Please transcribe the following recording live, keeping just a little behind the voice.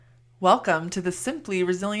Welcome to the Simply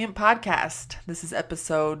Resilient podcast. This is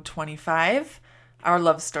episode 25, Our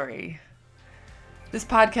Love Story. This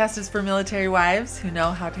podcast is for military wives who know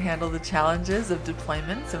how to handle the challenges of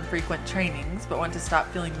deployments and frequent trainings, but want to stop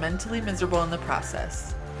feeling mentally miserable in the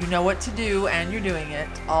process. You know what to do and you're doing it,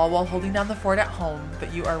 all while holding down the fort at home,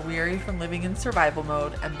 but you are weary from living in survival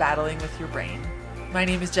mode and battling with your brain. My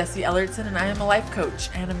name is Jessie Ellertson, and I am a life coach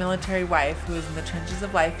and a military wife who is in the trenches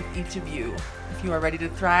of life with each of you. If you are ready to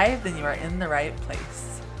thrive, then you are in the right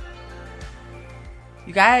place.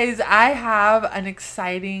 You guys, I have an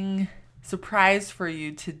exciting surprise for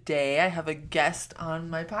you today. I have a guest on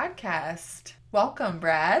my podcast. Welcome,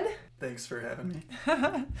 Brad. Thanks for having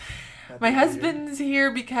me. My husband's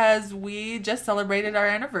here because we just celebrated our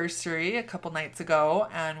anniversary a couple nights ago,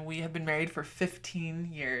 and we have been married for 15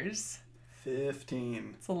 years.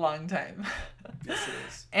 15. It's a long time. Yes, it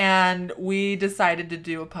is. And we decided to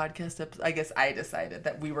do a podcast episode. I guess I decided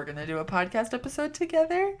that we were going to do a podcast episode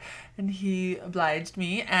together, and he obliged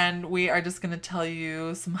me. And we are just going to tell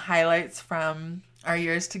you some highlights from our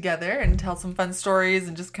years together and tell some fun stories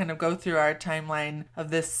and just kind of go through our timeline of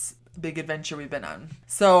this big adventure we've been on.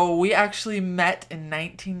 So we actually met in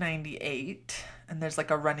 1998. And there's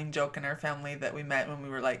like a running joke in our family that we met when we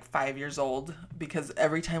were like 5 years old, because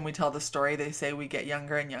every time we tell the story, they say we get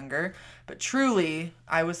younger and younger. But truly,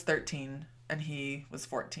 I was 13 and he was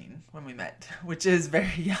 14 when we met, which is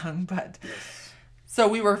very young. But Yes. So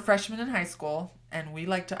we were freshmen in high school, and we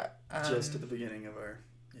like to... Just at the beginning of our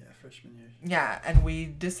freshman year. Yeah, and we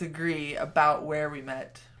disagree about where we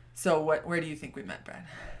met. So where do you think we met, Brad?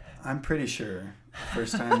 I'm pretty sure the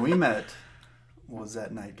first time we met was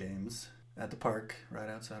at night games. At the park, right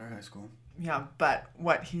outside our high school. Yeah, but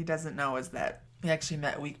what he doesn't know is that we actually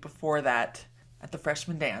met a week before that at the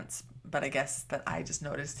freshman dance. But I guess that I just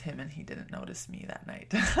noticed him and he didn't notice me that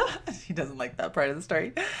night. He doesn't like that part of the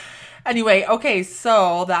story. Anyway, okay,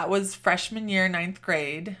 so that was freshman year, 9th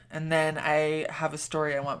grade. And then I have a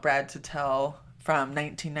story I want Brad to tell from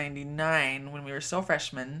 1999 when we were still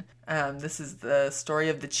freshmen. This is the story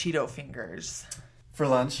of the Cheeto fingers. For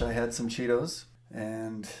lunch, I had some Cheetos,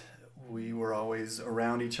 and we were always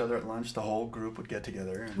around each other at lunch. The whole group would get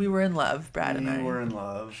together. We were in love, Brad and I. We were in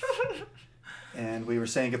love. And we were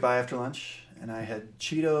saying goodbye after lunch. And I had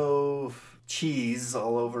Cheeto cheese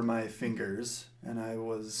all over my fingers. And I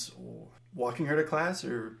was walking her to class,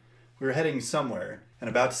 or we were heading somewhere and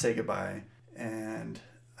about to say goodbye. And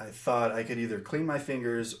I thought I could either clean my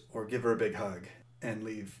fingers or give her a big hug and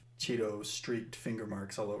leave Cheeto streaked finger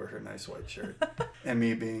marks all over her nice white shirt. And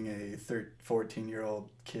me being a 14-year-old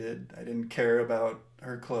kid, I didn't care about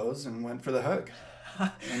her clothes and went for the hug.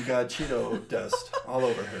 And got Cheeto dust all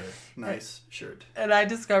over her nice shirt. And I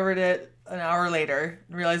discovered it an hour later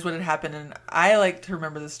and realized what had happened. And I like to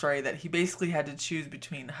remember the story that he basically had to choose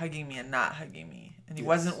between hugging me and not hugging me. And he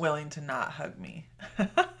wasn't willing to not hug me.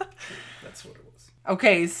 That's what it was.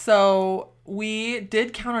 Okay, so we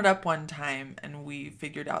did count it up one time, and we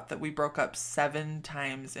figured out that we broke up 7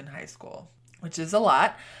 times in high school, which is a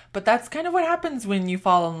lot. But that's kind of what happens when you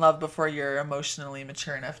fall in love before you're emotionally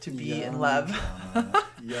mature enough to be in love. Drama.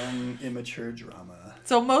 Young, immature drama.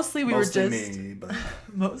 So mostly we Mostly were just me, but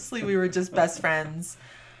mostly we were just best friends.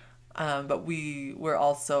 But we were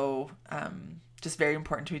also just very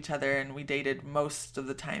important to each other, and we dated most of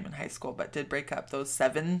the time in high school, but did break up those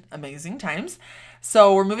 7 amazing times.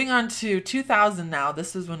 So we're moving on to 2000 now.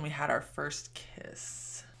 This is when we had our first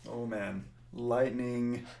kiss. oh man,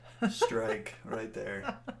 lightning strike right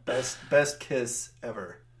there. Best kiss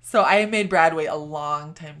ever. So I made Brad wait a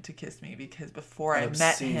long time to kiss me, because before I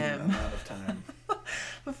met Obscene him, amount of time.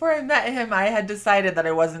 I had decided that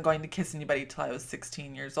I wasn't going to kiss anybody till I was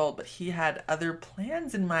 16 years old, but he had other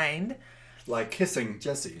plans in mind. Like kissing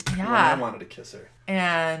Jessie. Yeah. When I wanted to kiss her.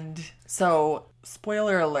 And so,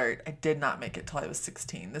 spoiler alert, I did not make it till I was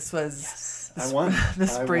 16. This was I won. the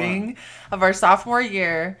spring of our sophomore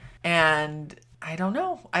year. And I don't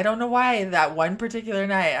know why that one particular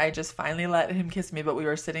night I just finally let him kiss me. But we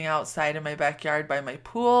were sitting outside in my backyard by my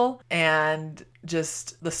pool, and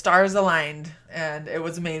just the stars aligned, and it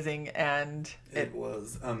was amazing. And It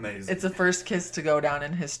was amazing. it's a first kiss to go down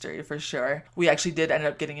in history for sure. We actually did end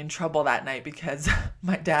up getting in trouble that night because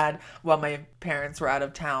my parents were out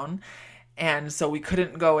of town. And so we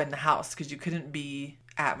couldn't go in the house because you couldn't be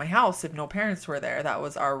at my house if no parents were there. That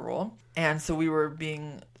was our rule. And so we were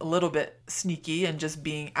being a little bit sneaky and just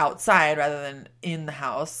being outside rather than in the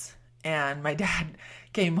house. And my dad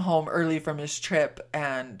came home early from his trip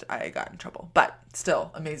and I got in trouble. But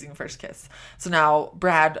still, amazing first kiss. So now,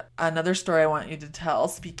 Brad, another story I want you to tell,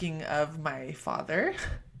 speaking of my father,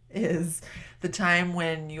 is the time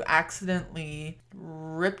when you accidentally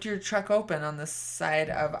ripped your truck open on the side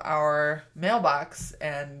of our mailbox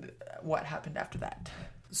and what happened after that.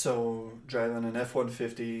 So, driving an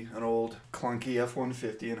F-150, an old clunky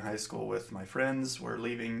F-150 in high school with my friends. We're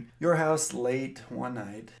leaving your house late one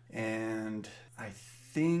night, and I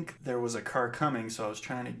think there was a car coming, so I was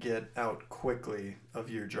trying to get out quickly of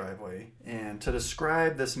your driveway. And to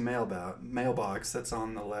describe this mailbox that's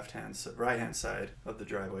on the right-hand side of the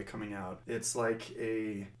driveway coming out, it's like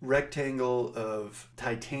a rectangle of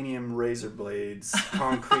titanium razor blades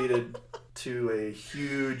concreted to a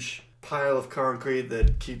huge pile of concrete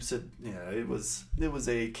that keeps it. It was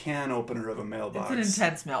a can opener of a mailbox. It's an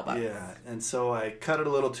intense mailbox. Yeah, and so I cut it a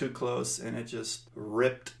little too close, and it just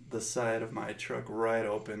ripped the side of my truck right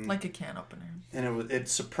open, like a can opener. And it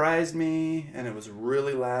surprised me, and it was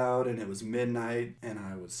really loud, and it was midnight, and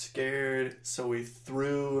I was scared. So we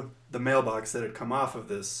threw the mailbox that had come off of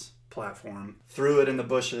this platform, threw it in the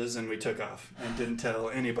bushes, and we took off and didn't tell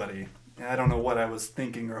anybody. I don't know what I was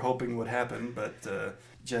thinking or hoping would happen, but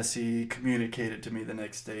Jessie communicated to me the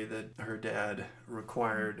next day that her dad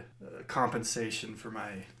required compensation for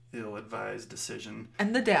my ill-advised decision.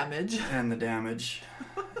 And the damage.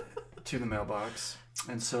 To the mailbox.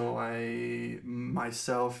 And so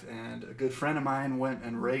myself and a good friend of mine went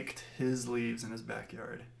and raked his leaves in his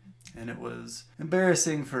backyard. And it was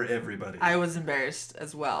embarrassing for everybody. I was embarrassed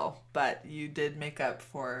as well, but you did make up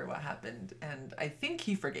for what happened, and I think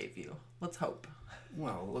he forgave you. Let's hope.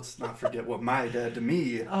 Well, let's not forget what my dad to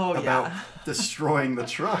me about destroying the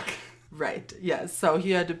truck. Right, yes. So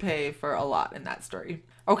he had to pay for a lot in that story.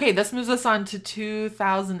 Okay, this moves us on to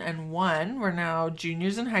 2001. We're now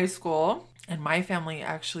juniors in high school, and my family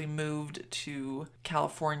actually moved to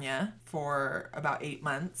California for about 8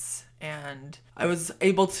 months. And I was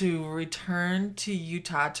able to return to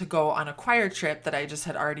Utah to go on a choir trip that I just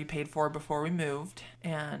had already paid for before we moved.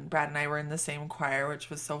 And Brad and I were in the same choir, which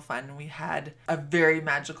was so fun. We had a very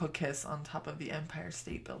magical kiss on top of the Empire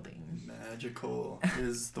State Building. Magical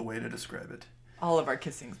is the way to describe it. All of our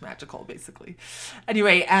kissing's magical, basically.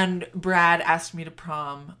 Anyway, and Brad asked me to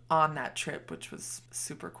prom on that trip, which was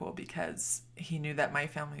super cool because he knew that my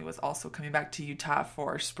family was also coming back to Utah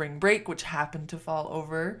for spring break, which happened to fall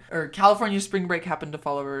over, or California spring break happened to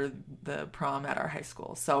fall over the prom at our high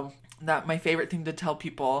school. So that my favorite thing to tell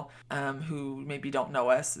people who maybe don't know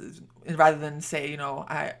us is, rather than say,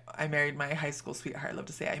 I married my high school sweetheart, I love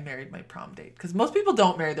to say I married my prom date. Because most people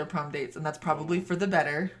don't marry their prom dates, and that's probably for the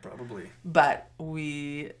better. Probably. But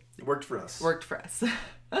it worked for us.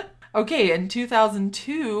 Okay, in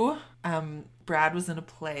 2002, Brad was in a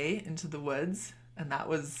play, Into the Woods, and that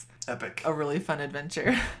was epic. A really fun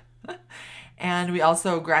adventure. And we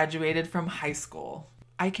also graduated from high school.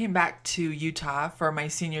 I came back to Utah for my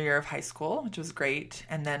senior year of high school, which was great.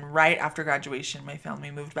 And then right after graduation, my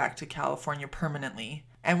family moved back to California permanently.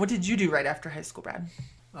 And what did you do right after high school, Brad?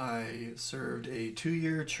 I served a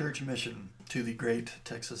 2-year church mission to the great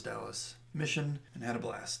Texas Dallas mission and had a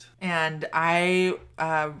blast. And I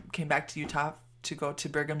came back to Utah to go to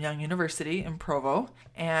Brigham Young University in Provo.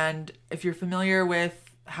 And if you're familiar with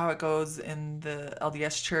how it goes in the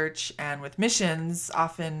LDS church and with missions,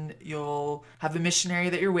 often you'll have a missionary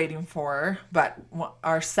that you're waiting for. But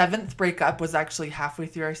our 7th breakup was actually halfway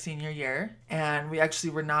through our senior year, and we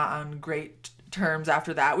actually were not on great terms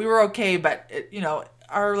after that. We were okay, but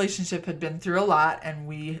our relationship had been through a lot, and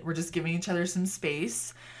we were just giving each other some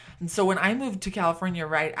space. And so when I moved to California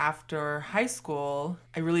right after high school,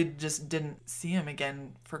 I really just didn't see him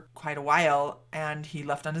again for quite a while, and he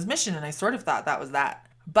left on his mission, and I sort of thought that was that.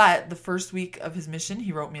 But the first week of his mission,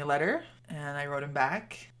 he wrote me a letter, and I wrote him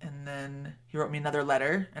back, and then he wrote me another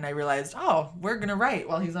letter, and I realized, we're going to write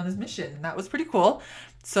while he's on his mission, and that was pretty cool.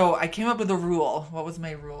 So I came up with a rule. What was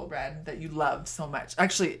my rule, Brad, that you loved so much?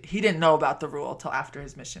 Actually, he didn't know about the rule till after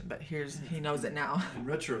his mission, but he knows it now. In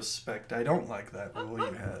retrospect, I don't like that rule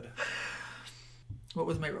you had. What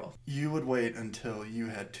was my rule? You would wait until you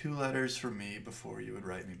had 2 letters from me before you would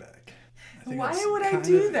write me back. Why would I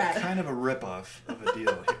do that? Kind of a ripoff of a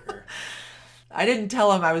deal here. I didn't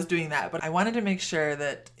tell him I was doing that, but I wanted to make sure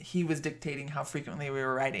that he was dictating how frequently we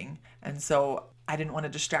were writing. And so I didn't want to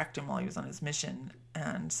distract him while he was on his mission.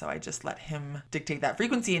 And so I just let him dictate that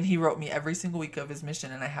frequency, and he wrote me every single week of his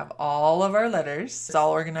mission. And I have all of our letters. It's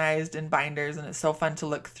all organized in binders, and it's so fun to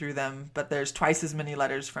look through them. But there's twice as many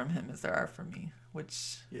letters from him as there are from me,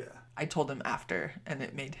 which I told him after, and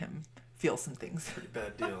it made him feel some things. Pretty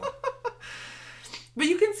bad deal. But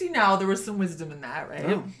you can see now there was some wisdom in that,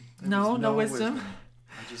 right? No wisdom.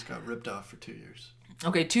 I just got ripped off for 2 years.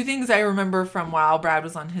 Okay, two things I remember from while Brad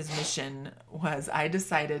was on his mission was I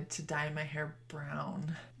decided to dye my hair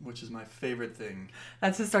brown. Which is my favorite thing.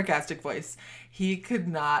 That's his sarcastic voice. He could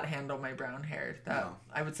not handle my brown hair. No.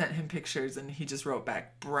 I would send him pictures and he just wrote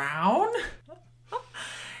back, brown?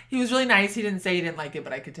 He was really nice. He didn't say he didn't like it,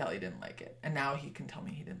 but I could tell he didn't like it. And now he can tell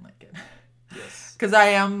me he didn't like it. Yes. Because I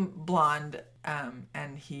am blonde,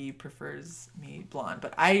 and he prefers me blonde.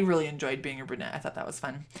 But I really enjoyed being a brunette. I thought that was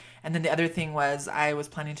fun. And then the other thing was I was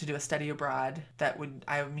planning to do a study abroad that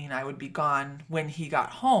I would be gone when he got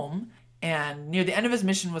home. And near the end of his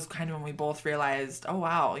mission was kind of when we both realized, oh,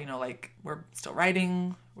 wow, like we're still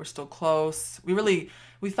writing, we're still close.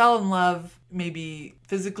 We fell in love maybe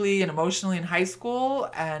physically and emotionally in high school.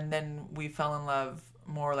 And then we fell in love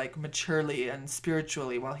more like maturely and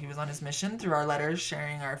spiritually while he was on his mission through our letters,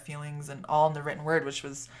 sharing our feelings and all in the written word, which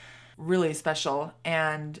was really special.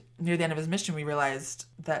 And near the end of his mission, we realized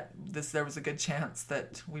that there was a good chance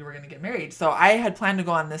that we were going to get married. So I had planned to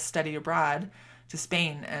go on this study abroad to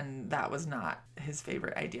Spain, and that was not his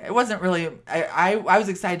favorite idea. It wasn't really, I was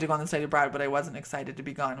excited to go on the study abroad, but I wasn't excited to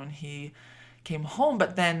be gone when he came home.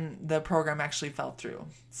 But then the program actually fell through.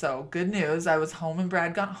 So good news, I was home and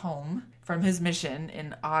Brad got home from his mission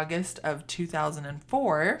in August of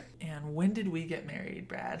 2004. And when did we get married,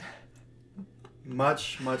 Brad?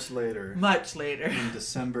 Much later. Much later. In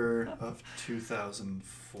December of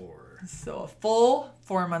 2004. So a full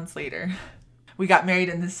 4 months later. We got married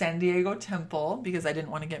in the San Diego Temple because I didn't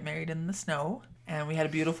want to get married in the snow. And we had a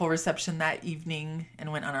beautiful reception that evening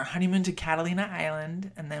and went on our honeymoon to Catalina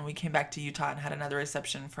Island. And then we came back to Utah and had another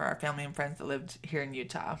reception for our family and friends that lived here in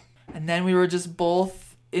Utah. And then we were just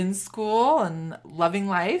both in school and loving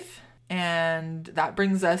life. And that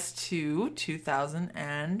brings us to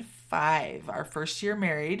 2005, our first year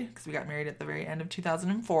married, because we got married at the very end of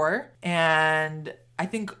 2004. And I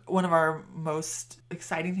think one of our most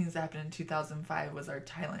exciting things that happened in 2005 was our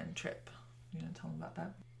Thailand trip. You want to tell them about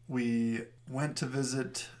that? We went to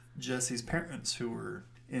visit Jesse's parents who were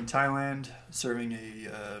in Thailand serving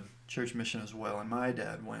a church mission as well. And my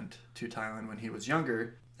dad went to Thailand when he was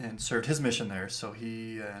younger and served his mission there. So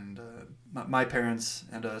he and my parents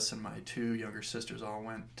and us and my two younger sisters all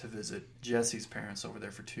went to visit Jesse's parents over there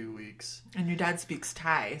for 2 weeks. And your dad speaks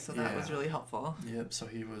Thai, so that was really helpful. Yep, so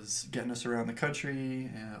he was getting us around the country.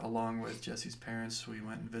 Along with Jesse's parents, we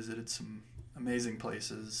went and visited some amazing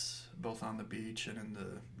places, both on the beach and in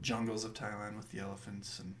the jungles of Thailand with the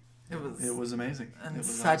elephants. And it was amazing. And it was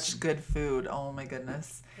such awesome. Good food. Oh my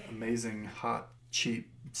goodness. Amazing, hot, cheap,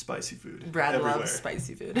 spicy food. Brad everywhere. loves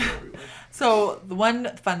spicy food. So the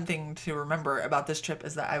one fun thing to remember about this trip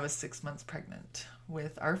is that I was 6 months pregnant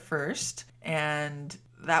with our first, and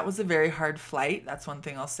that was a very hard flight. That's one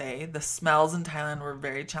thing I'll say. The smells in Thailand were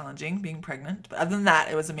very challenging being pregnant. But other than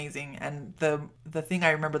that, it was amazing. And the thing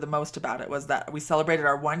I remember the most about it was that we celebrated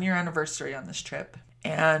our 1 year anniversary on this trip.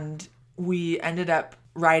 And we ended up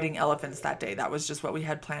riding elephants that day. That was just what we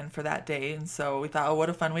had planned for that day. And so we thought, oh, what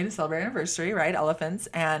a fun way to celebrate our anniversary, ride elephants.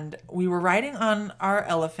 And we were riding on our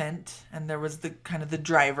elephant, and there was the kind of the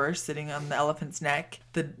driver sitting on the elephant's neck,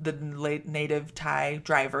 the native Thai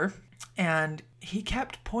driver. And he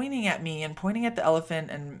kept pointing at me and pointing at the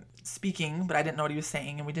elephant and speaking, but I didn't know what he was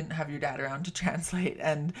saying, and we didn't have your dad around to translate.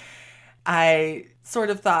 And I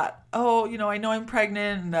sort of thought, oh, I know I'm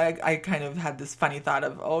pregnant. And I kind of had this funny thought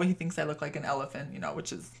of, oh, he thinks I look like an elephant,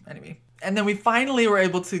 which is, anyway. And then we finally were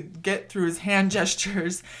able to get through his hand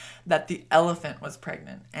gestures that the elephant was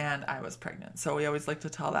pregnant and I was pregnant. So we always like to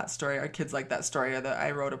tell that story. Our kids like that story that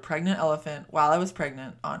I rode a pregnant elephant while I was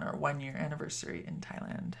pregnant on our 1 year anniversary in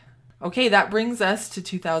Thailand. Okay, that brings us to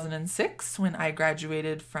 2006 when I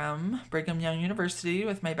graduated from Brigham Young University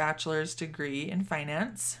with my bachelor's degree in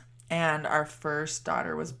finance. And our first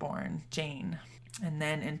daughter was born, Jane. And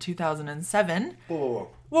then in 2007... Whoa.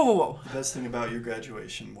 The best thing about your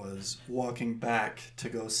graduation was walking back to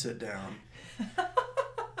go sit down.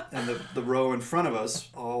 And the row in front of us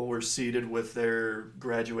all were seated with their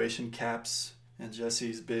graduation caps. And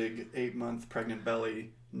Jesse's big 8-month pregnant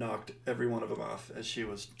belly knocked every one of them off as she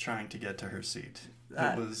was trying to get to her seat.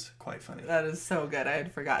 It was quite funny. That is so good. I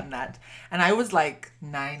had forgotten that. And I was like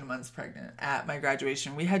 9 months pregnant at my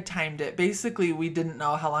graduation. We had timed it. Basically, we didn't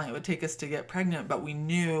know how long it would take us to get pregnant, but we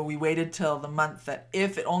knew we waited till the month that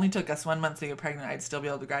if it only took us 1 month to get pregnant, I'd still be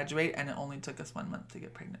able to graduate, and it only took us 1 month to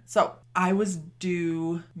get pregnant. So I was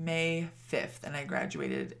due May 5th, and I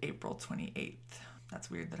graduated April 28th. That's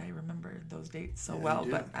weird that I remember those dates so Yeah, well, you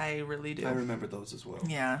do. but I really do. I remember those as well.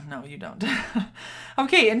 Yeah, no, you don't.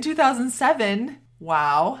 Okay, in 2007,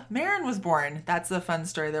 wow, Marin was born. That's a fun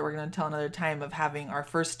story that we're going to tell another time, of having our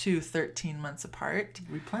first two 13 months apart.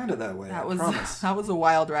 We planned it that way. That I was promise. that was a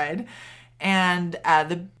wild ride. And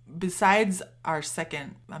besides our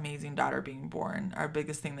second amazing daughter being born, our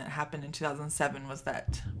biggest thing that happened in 2007 was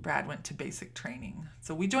that Brad went to basic training.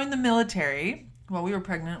 So we joined the military while we were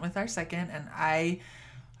pregnant with our second, and I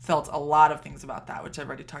felt a lot of things about that, which I've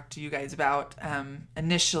already talked to you guys about.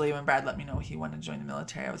 Initially, when Brad let me know he wanted to join the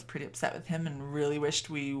military, I was pretty upset with him and really wished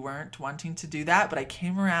we weren't wanting to do that. But I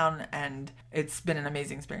came around, and it's been an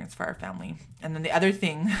amazing experience for our family. And then the other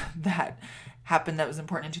thing that happened that was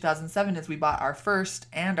important in 2007 is we bought our first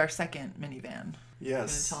and our second minivan.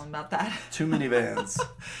 Yes. Tell them about that. 2 minivans.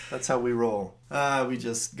 That's how we roll. We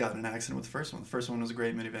just got in an accident with the first one. The first one was a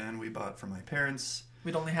great minivan we bought from my parents.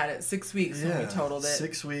 We'd only had it 6 weeks when we totaled it.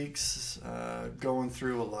 6 weeks, going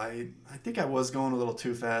through a light. I think I was going a little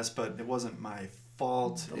too fast, but it wasn't my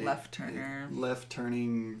fault. The left turner. Left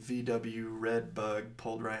turning VW red bug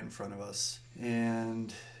pulled right in front of us.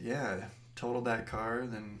 And yeah, totaled that car,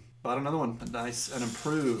 then bought another one, an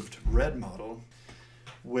improved red model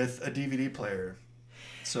with a DVD player.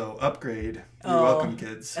 So upgrade. You're welcome,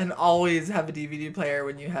 kids. And always have a DVD player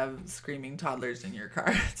when you have screaming toddlers in your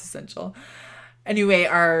car. It's essential. Anyway,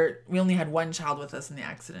 we only had one child with us in the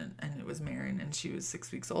accident, and it was Marin, and she was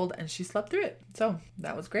 6 weeks old, and she slept through it. So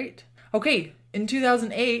that was great. Okay, in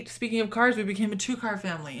 2008, speaking of cars, we became a 2-car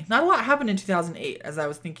family. Not a lot happened in 2008 as I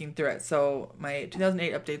was thinking through it, so my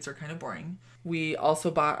 2008 updates are kind of boring. We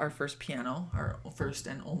also bought our first piano, our first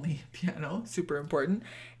and only piano, super important,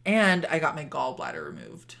 and I got my gallbladder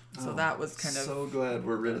removed. So that was kind of... So glad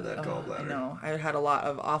we're rid of that gallbladder. I know. I had a lot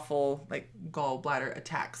of awful gallbladder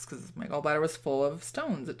attacks because my gallbladder was full of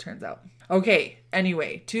stones, it turns out. Okay,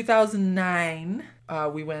 anyway, 2009,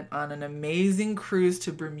 we went on an amazing cruise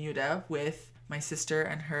to Bermuda with my sister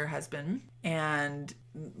and her husband. And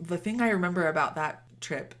the thing I remember about that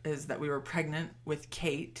trip is that we were pregnant with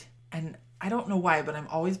Kate. And I don't know why, but I'm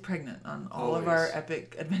always pregnant on all of our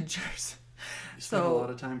epic adventures. You spend a lot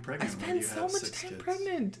of time pregnant. I spent so much time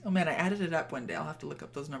pregnant. Oh man, I added it up one day. I'll have to look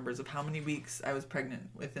up those numbers of how many weeks I was pregnant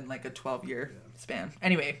within a 12-year span.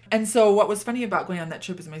 Anyway, and so what was funny about going on that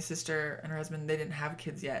trip is my sister and her husband, they didn't have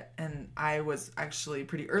kids yet. And I was actually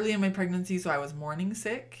pretty early in my pregnancy, so I was morning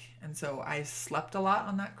sick. And so I slept a lot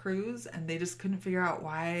on that cruise, and they just couldn't figure out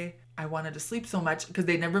why I wanted to sleep so much because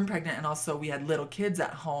they'd never been pregnant, and also we had little kids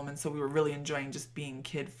at home, and so we were really enjoying just being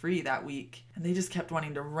kid-free that week. And they just kept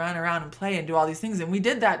wanting to run around and play and do all these things, and we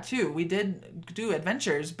did that too. We did do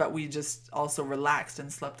adventures, but we just also relaxed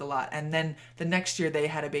and slept a lot. And then the next year they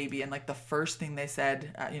had a baby, and the first thing they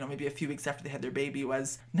said, maybe a few weeks after they had their baby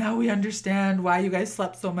was, "Now we understand why you guys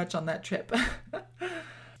slept so much on that trip."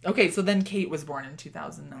 Okay, so then Kate was born in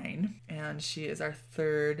 2009, and she is our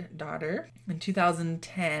third daughter. In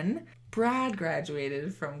 2010, Brad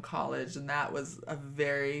graduated from college, and that was a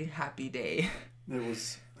very happy day. It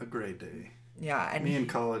was a great day. Yeah, and me and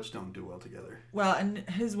college don't do well together. Well, and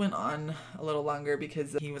his went on a little longer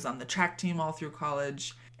because he was on the track team all through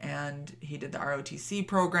college, and he did the ROTC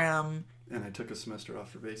program. And I took a semester off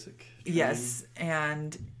for basic training. Yes,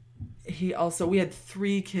 and we had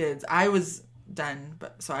 3 kids. I was done,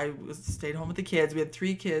 but so I stayed home with the kids. We had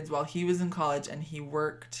 3 kids while he was in college, and he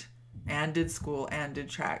worked and did school and did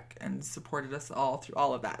track and supported us all through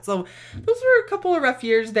all of that. So those were a couple of rough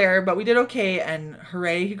years there, but we did okay, and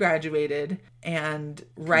hooray, he graduated. And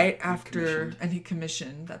he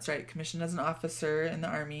commissioned, that's right, commissioned as an officer in the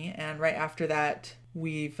Army. And right after that,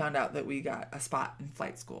 we found out that we got a spot in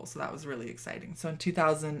flight school. So that was really exciting. So in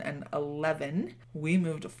 2011, we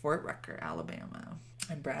moved to Fort Rucker, Alabama.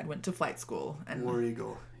 And Brad went to flight school. And War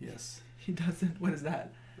Eagle, yes. He doesn't, what is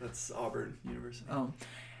that? That's Auburn University. Oh.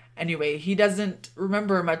 Anyway, he doesn't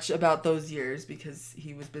remember much about those years because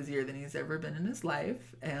he was busier than he's ever been in his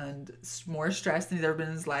life, and more stressed than he's ever been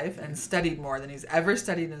in his life, and studied more than he's ever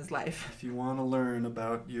studied in his life. If you want to learn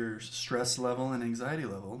about your stress level and anxiety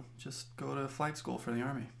level, just go to flight school for the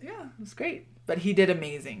Army. Yeah, it was great. But he did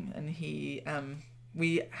amazing, and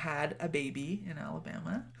we had a baby in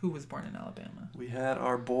Alabama who was born in Alabama. We had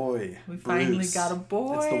our boy. We finally Bruce. Got a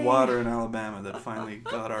boy. It's the water in Alabama that finally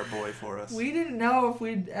got our boy for us. We didn't know if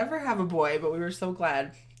we'd ever have a boy, but we were so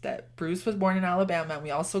glad that Bruce was born in Alabama. And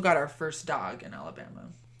we also got our first dog in Alabama.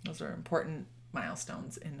 Those are important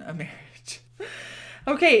milestones in a marriage.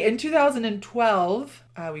 Okay, in 2012,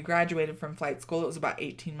 we graduated from flight school. It was about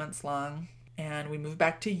 18 months long. And we moved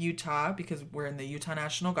back to Utah because we're in the Utah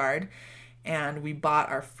National Guard. And we bought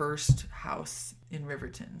our first house in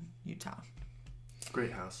Riverton, Utah.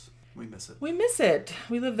 Great house. We miss it. We miss it.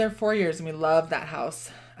 We lived there 4 years and we love that house.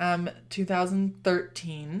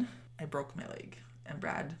 2013, I broke my leg and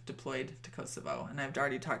Brad deployed to Kosovo. And I've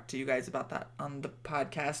already talked to you guys about that on the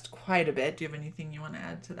podcast quite a bit. Do you have anything you want to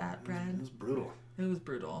add to that, Brad? It was brutal. It was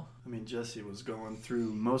brutal. I mean, Jesse was going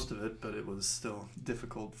through most of it, but it was still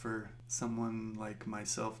difficult for someone like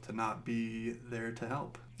myself to not be there to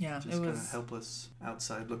help. Yeah, Just it kind was of helpless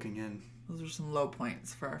outside looking in. Those are some low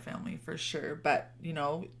points for our family for sure. But you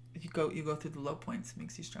know, if you go through the low points, it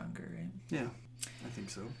makes you stronger, right? Yeah, I think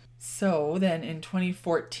so. So then in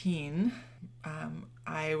 2014,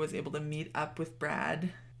 I was able to meet up with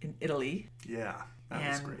Brad in Italy. Yeah, that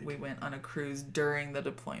was great. And we went on a cruise during the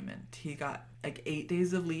deployment. He got like 8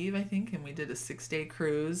 days of leave, I think, and we did a 6-day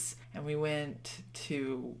cruise. And we went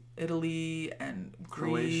to Italy and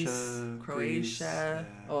Croatia. Yeah.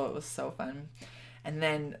 Oh, it was so fun. And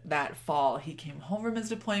then that fall, he came home from his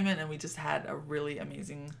deployment, and we just had a really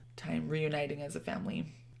amazing time reuniting as a family.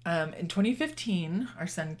 In 2015, our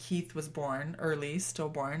son Keith was born early,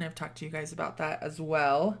 stillborn. I've talked to you guys about that as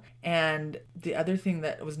well. And the other thing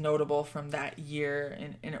that was notable from that year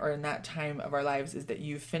in that time of our lives is that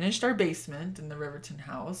you finished our basement in the Riverton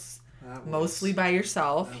house, mostly by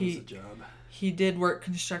yourself. That was a job. He did work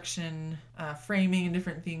construction, framing and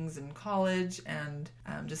different things in college, and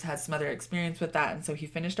just had some other experience with that. And so he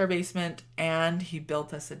finished our basement and he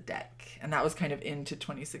built us a deck. And that was kind of into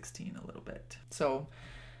 2016 a little bit. So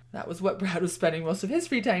that was what Brad was spending most of his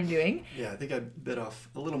free time doing. Yeah, I think I bit off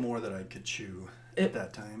a little more than I could chew at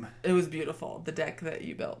that time. It was beautiful. The deck that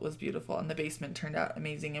you built was beautiful, and the basement turned out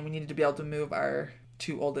amazing. And we needed to be able to move our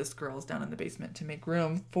 2 oldest girls down in the basement to make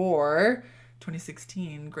room for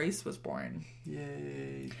 2016. Grace was born.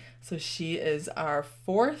 Yay. So she is our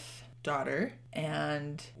 4th daughter,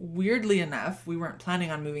 and weirdly enough, we weren't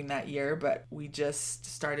planning on moving that year, but we just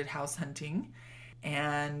started house hunting.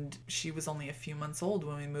 And she was only a few months old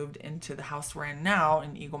when we moved into the house we're in now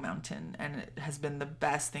in Eagle Mountain. And it has been the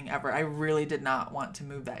best thing ever. I really did not want to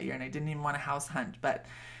move that year, and I didn't even want to house hunt. But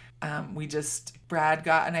Brad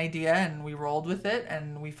got an idea and we rolled with it,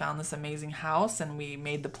 and we found this amazing house, and we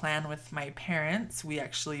made the plan with my parents. We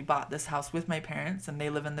actually bought this house with my parents, and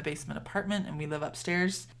they live in the basement apartment and we live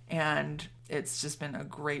upstairs. And it's just been a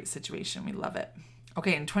great situation. We love it.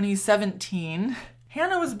 Okay, in 2017...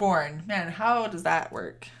 Hannah was born. Man, how does that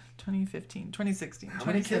work? 2015, 2016, How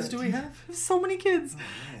many kids do we have? So many kids.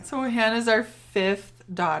 Oh, so Hannah's our 5th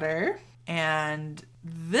daughter. And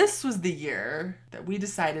this was the year that we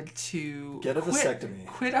decided to get a vasectomy.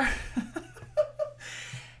 Quit our...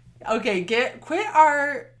 quit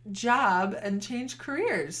our job and change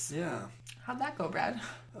careers. Yeah. How'd that go, Brad?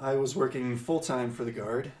 I was working full-time for the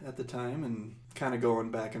Guard at the time and kind of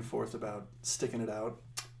going back and forth about sticking it out.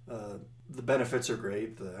 The benefits are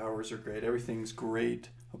great. The hours are great. Everything's great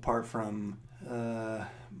apart from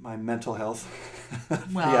my mental health,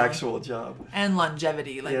 the actual job. And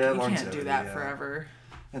longevity. You can't do that forever.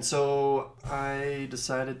 And so I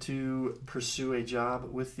decided to pursue a job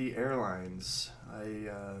with the airlines. I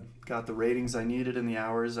got the ratings I needed and the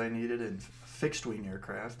hours I needed in fixed-wing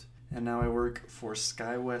aircraft. And now I work for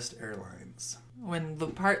SkyWest Airlines. When the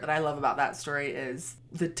part that I love about that story is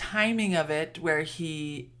the timing of it, where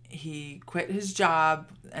he quit his job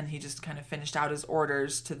and he just kind of finished out his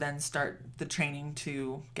orders to then start the training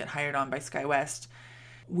to get hired on by SkyWest.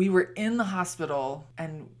 We were in the hospital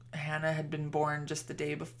and Hannah had been born just the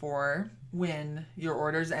day before when your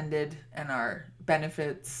orders ended and our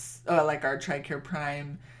benefits, like our TRICARE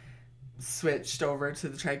Prime, switched over to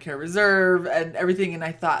the TRICARE Reserve and everything. And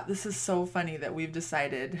I thought, this is so funny that we've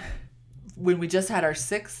decided, when we just had our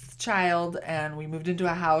 6th child and we moved into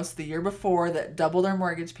a house the year before that doubled our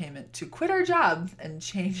mortgage payment, to quit our job and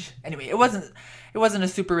change. Anyway, it wasn't a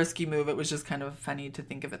super risky move. It was just kind of funny to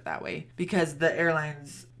think of it that way, because the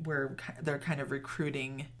airlines they're kind of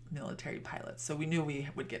recruiting military pilots. So we knew we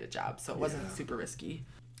would get a job. So it wasn't super risky.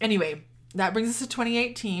 Anyway, that brings us to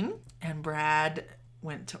 2018, and Brad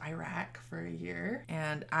went to Iraq for a year,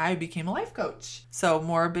 and I became a life coach. So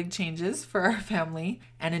more big changes for our family.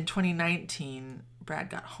 And in 2019, Brad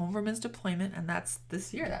got home from his deployment, and that's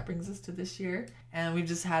this year. That brings us to this year. And we've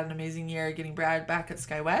just had an amazing year getting Brad back at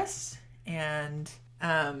SkyWest and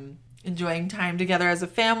enjoying time together as a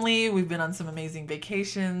family. We've been on some amazing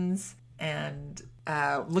vacations, and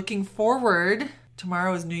looking forward.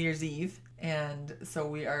 Tomorrow is New Year's Eve. And so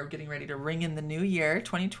we are getting ready to ring in the new year,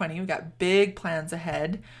 2020. We've got big plans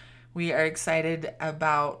ahead. We are excited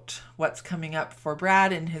about what's coming up for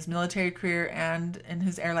Brad in his military career and in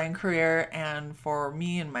his airline career, and for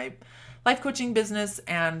me and my life coaching business,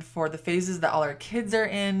 and for the phases that all our kids are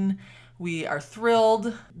in. We are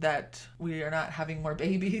thrilled that we are not having more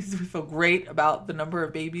babies. We feel great about the number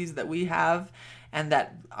of babies that we have, and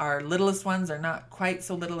that our littlest ones are not quite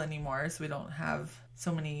so little anymore, so we don't have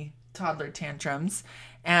so many toddler tantrums.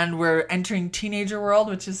 And we're entering teenager world,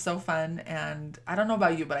 which is so fun. And I don't know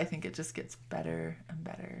about you, but I think it just gets better and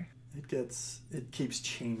better. It keeps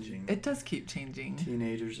changing. It does keep changing.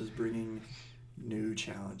 Teenagers is bringing new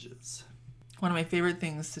challenges. One of my favorite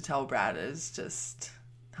things to tell Brad is just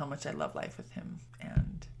how much I love life with him.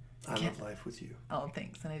 And I love life with you. Oh,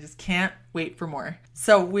 thanks. And I just can't wait for more.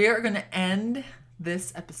 So we're going to end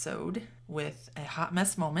this episode with a hot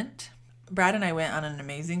mess moment. Brad and I went on an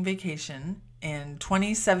amazing vacation in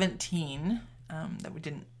 2017 that we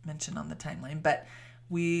didn't mention on the timeline, but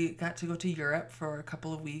we got to go to Europe for a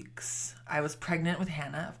couple of weeks. I was pregnant with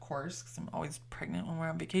Hannah, of course, because I'm always pregnant when we're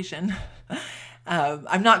on vacation.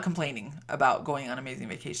 I'm not complaining about going on amazing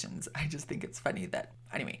vacations. I just think it's funny that,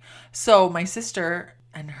 anyway. So my sister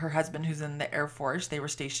and her husband, who's in the Air Force, they were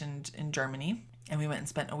stationed in Germany, and we went and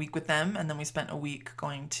spent a week with them. And then we spent a week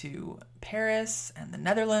going to Paris and the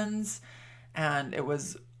Netherlands, and it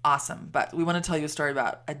was awesome. But we want to tell you a story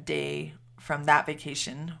about a day from that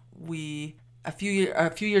vacation. A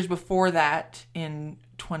few years before that, in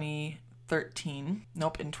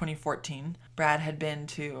 2014, Brad had been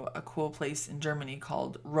to a cool place in Germany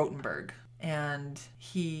called Rothenburg, and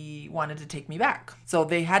he wanted to take me back. So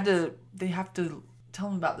they have to tell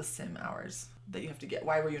him about the sim hours that you have to get.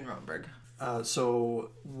 Why were you in Rothenburg?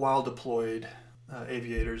 So while deployed,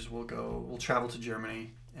 aviators will travel to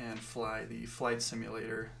Germany and fly the flight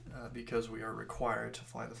simulator because we are required to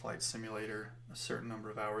fly the flight simulator a certain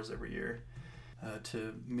number of hours every year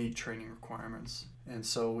to meet training requirements. And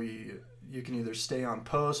so you can either stay on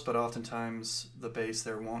post, but oftentimes the base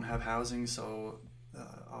there won't have housing, so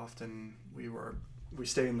often we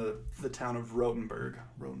stay in the town of Rothenburg.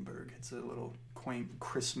 It's a little quaint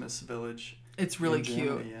Christmas village. It's really cute.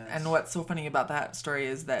 Germany, yes. And what's so funny about that story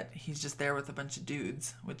is that he's just there with a bunch of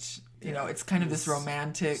dudes, which, it's kind of this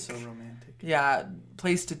romantic. So romantic. Yeah,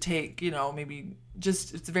 place to take, maybe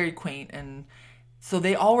just, it's very quaint. And so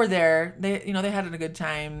they all were there. They had a good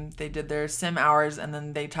time. They did their sim hours, and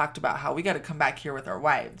then they talked about how we got to come back here with our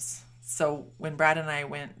wives. So when Brad and I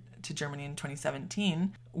went to Germany in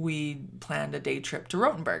 2017, we planned a day trip to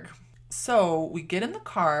Rothenburg. So we get in the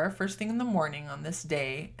car first thing in the morning on this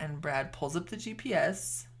day, and Brad pulls up the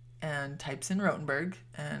GPS and types in Rothenburg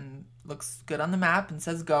and looks good on the map and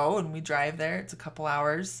says go, and we drive there. It's a couple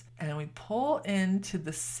hours, and we pull into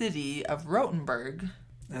the city of Rothenburg.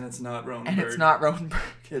 And it's not Rothenburg.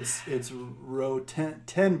 It's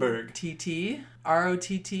Rottenberg. TT.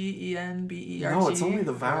 Rottenberg. No, it's only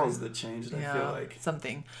the vowels that changed, I feel like.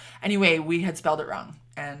 Something. Anyway, we had spelled it wrong.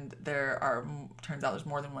 And turns out there's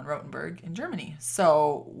more than one Rothenburg in Germany.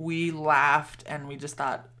 So we laughed, and we just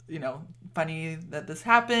thought, funny that this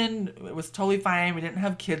happened. It was totally fine. We didn't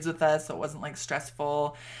have kids with us, so it wasn't like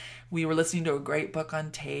stressful. We were listening to a great book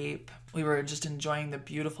on tape. We were just enjoying the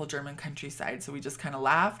beautiful German countryside. So we just kind of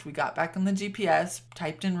laughed. We got back on the GPS,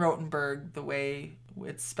 typed in Rothenburg the way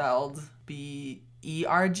it's spelled,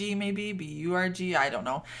 B-E-R-G maybe, B-U-R-G, I don't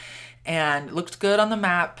know. And it looked good on the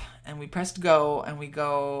map, and we pressed go, and we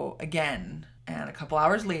go again. And a couple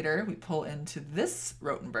hours later, we pull into this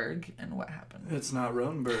Rothenburg, and what happened? It's not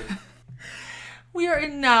Rothenburg. We are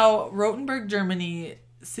in now Rothenburg, Germany,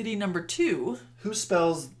 city number 2. Who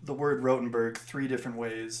spells the word Rothenburg 3 different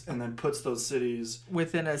ways and then puts those cities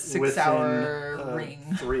within a 6-hour ring?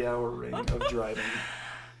 3-hour ring of driving.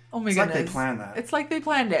 Oh my goodness. It's like they planned that. It's like they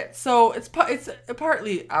planned it. So it's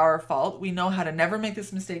partly our fault. We know how to never make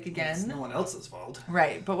this mistake again. It's no one else's fault.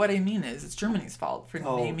 Right. But what I mean is it's Germany's fault for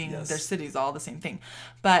naming their cities all the same thing.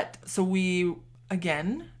 But so we,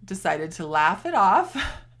 again, decided to laugh it off.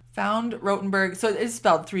 Found Rothenburg. So it's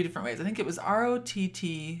spelled 3 different ways. I think it was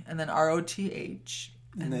R-O-T-T and then R-O-T-H.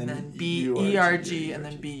 And then B-E-R-G and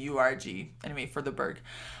then B-U-R-G. Anyway, for the Berg.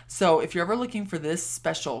 So if you're ever looking for this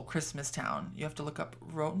special Christmas town, you have to look up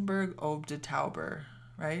Rothenburg ob der Tauber,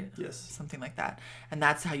 right? Yes. Something like that. And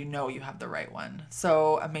that's how you know you have the right one.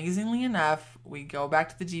 So amazingly enough, we go back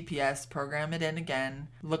to the GPS, program it in again,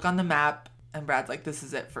 look on the map, and Brad's like, this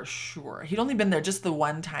is it for sure. He'd only been there just the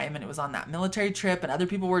one time, and it was on that military trip, and other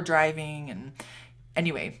people were driving. And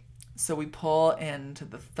anyway, so we pull into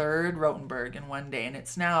the 3rd Rothenburg in one day, and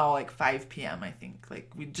it's now like 5 p.m., I think.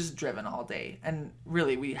 Like, we'd just driven all day. And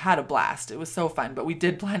really, we had a blast. It was so fun, but we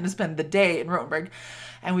did plan to spend the day in Rothenburg.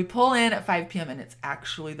 And we pull in at 5 p.m., and it's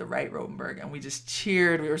actually the right Rothenburg. And we just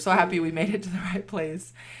cheered. We were so happy we made it to the right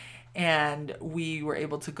place. And we were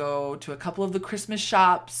able to go to a couple of the Christmas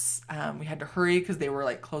shops. We had to hurry because they were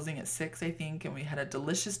like closing at 6, I think. And we had a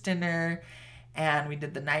delicious dinner. And we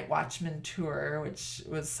did the Night Watchman tour, which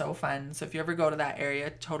was so fun. So if you ever go to that area,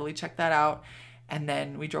 totally check that out. And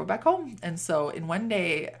then we drove back home. And so in one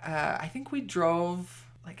day, I think we drove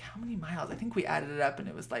like how many miles? I think we added it up and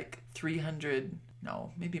it was like 300,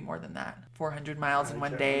 no, maybe more than that. 400 miles in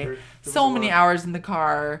one day. So many hours in the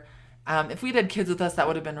car. If we'd had kids with us, that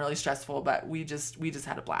would have been really stressful, but we just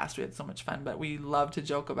had a blast. We had so much fun, but we love to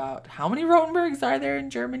joke about how many Rotenbergs are there in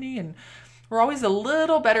Germany, and we're always a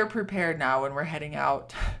little better prepared now when we're heading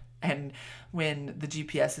out and when the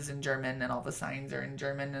GPS is in German and all the signs are in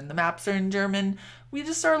German and the maps are in German. We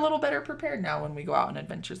just are a little better prepared now when we go out on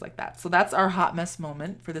adventures like that. So that's our hot mess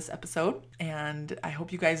moment for this episode. And I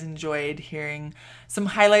hope you guys enjoyed hearing some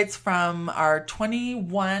highlights from our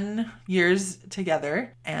 21 years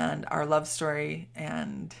together and our love story.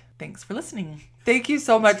 And thanks for listening. Thank you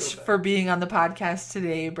so much for being on the podcast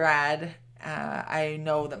today, Brad. I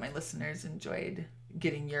know that my listeners enjoyed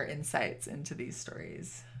getting your insights into these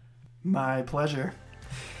stories. My pleasure.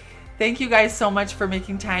 Thank you guys so much for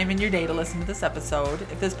making time in your day to listen to this episode.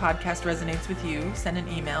 If this podcast resonates with you, send an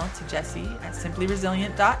email to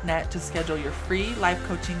jessie@simplyresilient.net to schedule your free life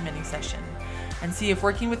coaching mini session and see if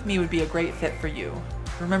working with me would be a great fit for you.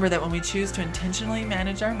 Remember that when we choose to intentionally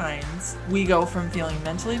manage our minds, we go from feeling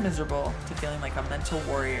mentally miserable to feeling like a mental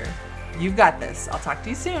warrior. You've got this. I'll talk to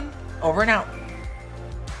you soon. Over and out.